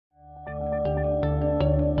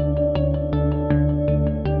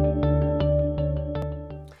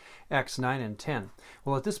Acts 9 and 10.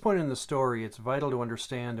 Well, at this point in the story, it's vital to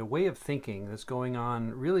understand a way of thinking that's going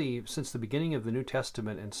on really since the beginning of the New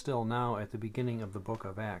Testament and still now at the beginning of the book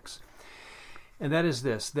of Acts. And that is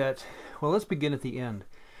this, well, let's begin at the end.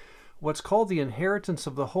 What's called the inheritance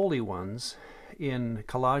of the holy ones in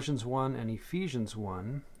Colossians 1 and Ephesians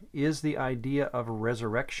 1 is the idea of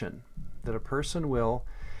resurrection, that a person will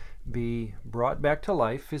be brought back to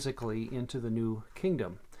life physically into the new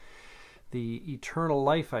kingdom. The eternal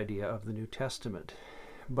life idea of the New Testament.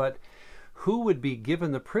 But who would be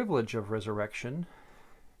given the privilege of resurrection?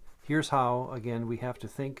 Here's how, again, we have to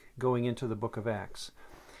think going into the book of Acts.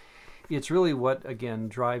 It's really what, again,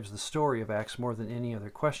 drives the story of Acts more than any other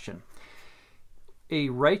question. A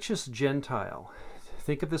righteous Gentile,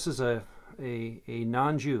 think of this as a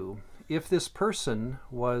non-Jew. If this person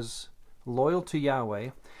was loyal to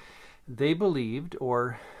Yahweh, they believed,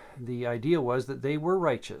 or the idea was that they were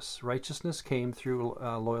righteous. Righteousness came through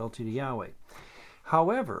loyalty to Yahweh.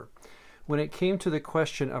 However, when it came to the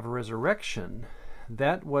question of resurrection,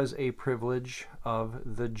 that was a privilege of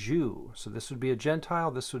the Jew. So this would be a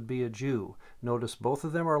Gentile, this would be a Jew. Notice both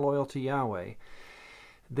of them are loyal to Yahweh.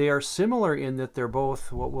 They are similar in that they're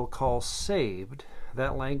both what we'll call saved.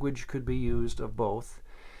 That language could be used of both.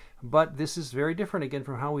 But this is very different, again,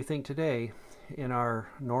 from how we think today in our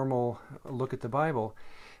normal look at the Bible.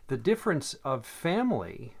 The difference of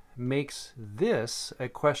family makes this a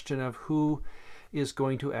question of who is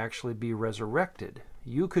going to actually be resurrected.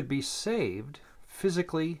 You could be saved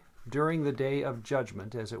physically during the day of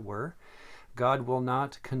judgment, as it were. God will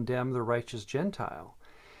not condemn the righteous Gentile.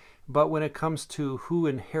 But when it comes to who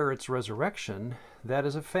inherits resurrection, that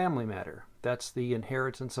is a family matter. That's the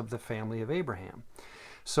inheritance of the family of Abraham.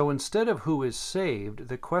 So instead of who is saved,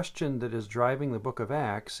 the question that is driving the book of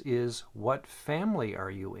Acts is, what family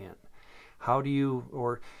are you in? How do you,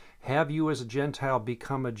 or have you as a Gentile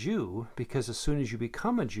become a Jew? Because as soon as you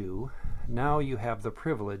become a Jew, now you have the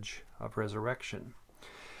privilege of resurrection.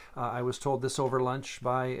 I was told this over lunch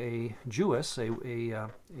by a Jewess, a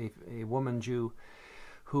woman Jew,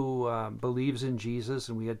 who believes in Jesus,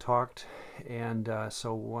 and we had talked, and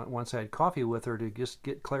so once I had coffee with her to just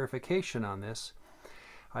get clarification on this,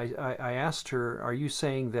 I asked her, are you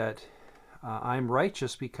saying that I'm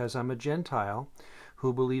righteous because I'm a Gentile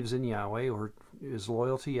who believes in Yahweh or is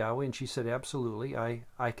loyal to Yahweh? And she said, absolutely.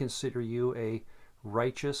 I consider you a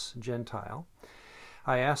righteous Gentile.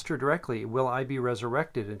 I asked her directly, will I be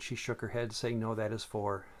resurrected? And she shook her head, saying, no, that is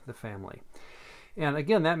for the family. And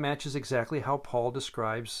again, that matches exactly how Paul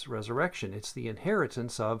describes resurrection. It's the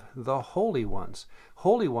inheritance of the holy ones.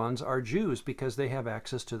 Holy ones are Jews because they have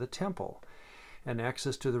access to the temple and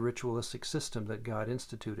access to the ritualistic system that God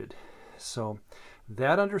instituted. So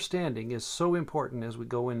that understanding is so important as we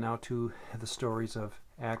go in now to the stories of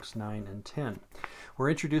Acts 9 and 10. We're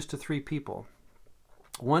introduced to three people.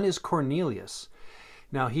 One is Cornelius.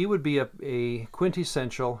 Now he would be a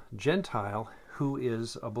quintessential Gentile who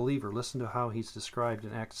is a believer. Listen to how he's described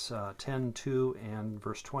in Acts 10:2 and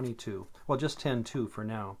verse 22. Well, just 10:2 for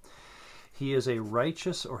now. He is a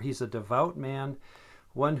righteous, or he's a devout man,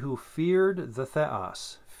 one who feared the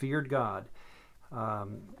Theos, feared God.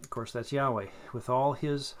 Of course, that's Yahweh. With all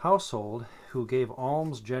his household, who gave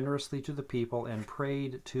alms generously to the people and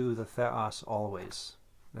prayed to the Theos always.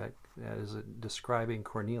 That is describing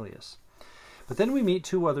Cornelius. But then we meet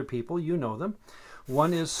two other people. You know them.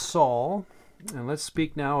 One is Saul. And let's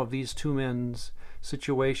speak now of these two men's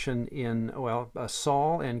situation in, well,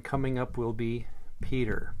 Saul, and coming up will be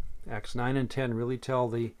Peter. Acts 9 and 10 really tell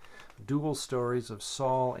the dual stories of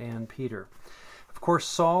Saul and Peter. Of course,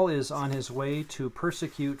 Saul is on his way to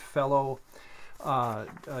persecute fellow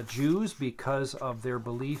Jews because of their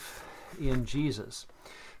belief in Jesus.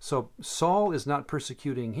 So Saul is not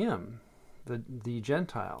persecuting him, the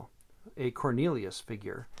Gentile, a Cornelius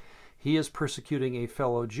figure. He is persecuting a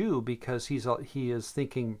fellow Jew because he is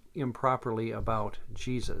thinking improperly about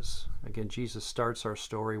Jesus. Again, Jesus starts our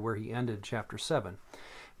story where he ended chapter 7,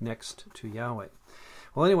 next to Yahweh.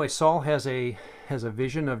 Well, anyway, Saul has a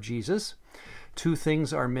vision of Jesus. Two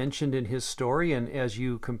things are mentioned in his story, and as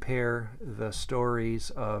you compare the stories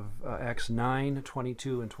of Acts 9,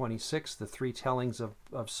 22, and 26, the three tellings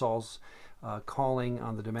of Saul's calling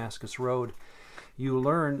on the Damascus Road, you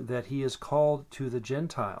learn that he is called to the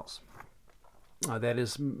Gentiles. That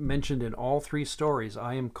is mentioned in all three stories.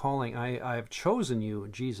 I have chosen you,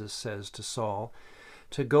 Jesus says to Saul,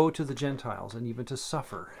 to go to the Gentiles and even to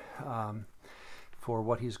suffer for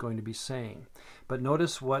what he's going to be saying. But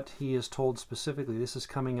notice what he is told specifically. This is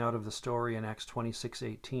coming out of the story in Acts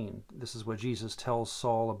 26:18. This is what Jesus tells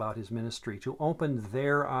Saul about his ministry, to open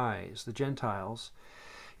their eyes, the Gentiles,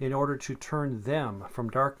 in order to turn them from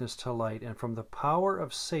darkness to light and from the power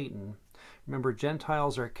of Satan. Remember,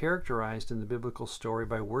 Gentiles are characterized in the biblical story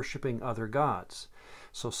by worshiping other gods.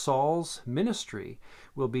 So Saul's ministry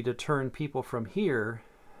will be to turn people from here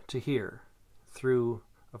to here through,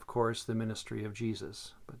 of course, the ministry of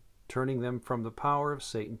Jesus, but turning them from the power of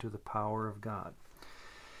Satan to the power of God.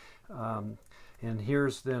 And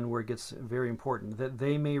here's then where it gets very important, that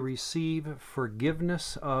they may receive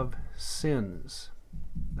forgiveness of sins.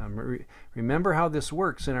 Now, remember how this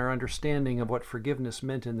works in our understanding of what forgiveness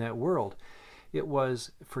meant in that world. It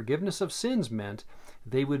was forgiveness of sins meant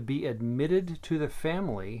they would be admitted to the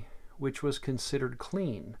family which was considered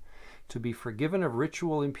clean, to be forgiven of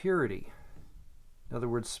ritual impurity. In other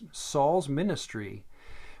words, Saul's ministry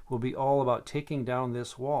will be all about taking down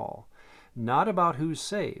this wall, not about who's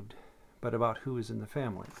saved, but about who is in the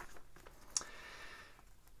family.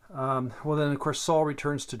 Well, then, of course, Saul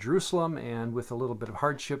returns to Jerusalem, and with a little bit of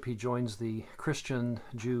hardship, he joins the Christian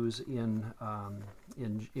Jews in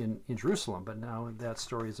Jerusalem. But now that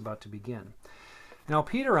story is about to begin. Now,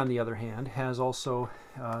 Peter, on the other hand, has also,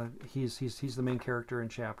 he's the main character in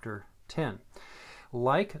chapter 10.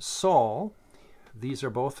 Like Saul, these are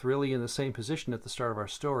both really in the same position at the start of our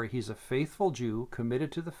story. He's a faithful Jew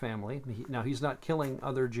committed to the family. Now, he's not killing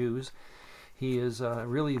other Jews. He is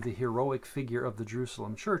really the heroic figure of the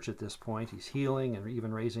Jerusalem church at this point. He's healing and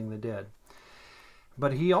even raising the dead.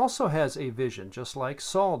 But he also has a vision, just like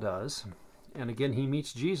Saul does. And again, he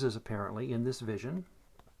meets Jesus, apparently, in this vision.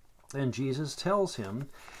 And Jesus tells him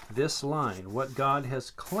this line, "What God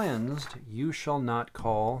has cleansed, you shall not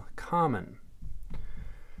call common."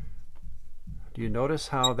 Do you notice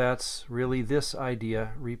how that's really this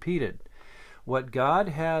idea repeated? What God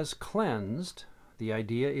has cleansed, the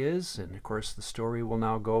idea is, and of course the story will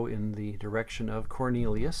now go in the direction of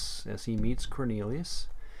Cornelius as he meets Cornelius.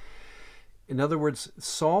 In other words,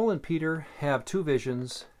 Saul and Peter have two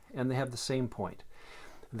visions, and they have the same point.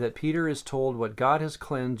 That Peter is told, what God has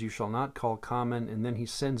cleansed, you shall not call common, and then he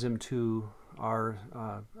sends him to our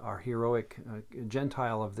heroic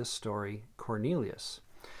Gentile of this story, Cornelius.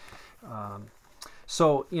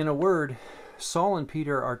 So, in a word, Saul and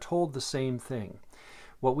Peter are told the same thing.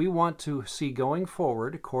 What we want to see going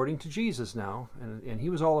forward, according to Jesus now, and he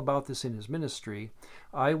was all about this in his ministry,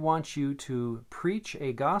 I want you to preach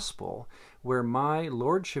a gospel where my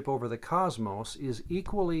lordship over the cosmos is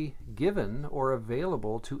equally given or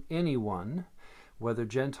available to anyone, whether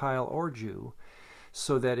Gentile or Jew,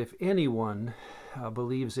 so that if anyone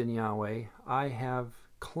believes in Yahweh, I have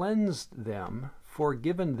cleansed them,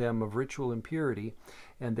 forgiven them of ritual impurity,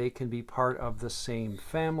 and they can be part of the same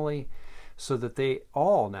family, so that they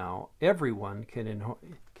all now, everyone can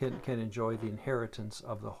enjoy the inheritance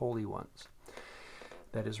of the holy ones.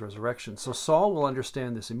 That is resurrection. So Saul will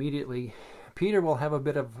understand this immediately. Peter will have a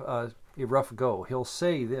bit of a rough go. He'll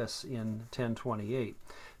say this in 10:28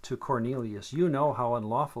 to Cornelius, "You know how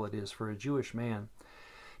unlawful it is for a Jewish man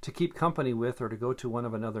to keep company with or to go to one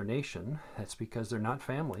of another nation." That's because they're not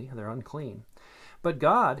family, they're unclean. "But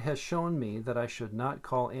God has shown me that I should not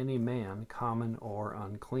call any man common or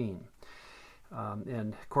unclean."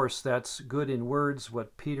 And of course, that's good in words.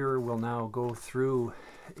 What Peter will now go through,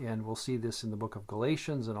 and we'll see this in the book of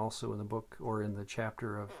Galatians and also in the book or in the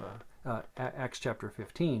chapter of Acts chapter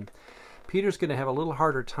 15. Peter's going to have a little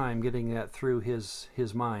harder time getting that through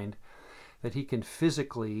his mind, that he can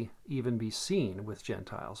physically even be seen with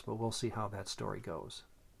Gentiles, but we'll see how that story goes.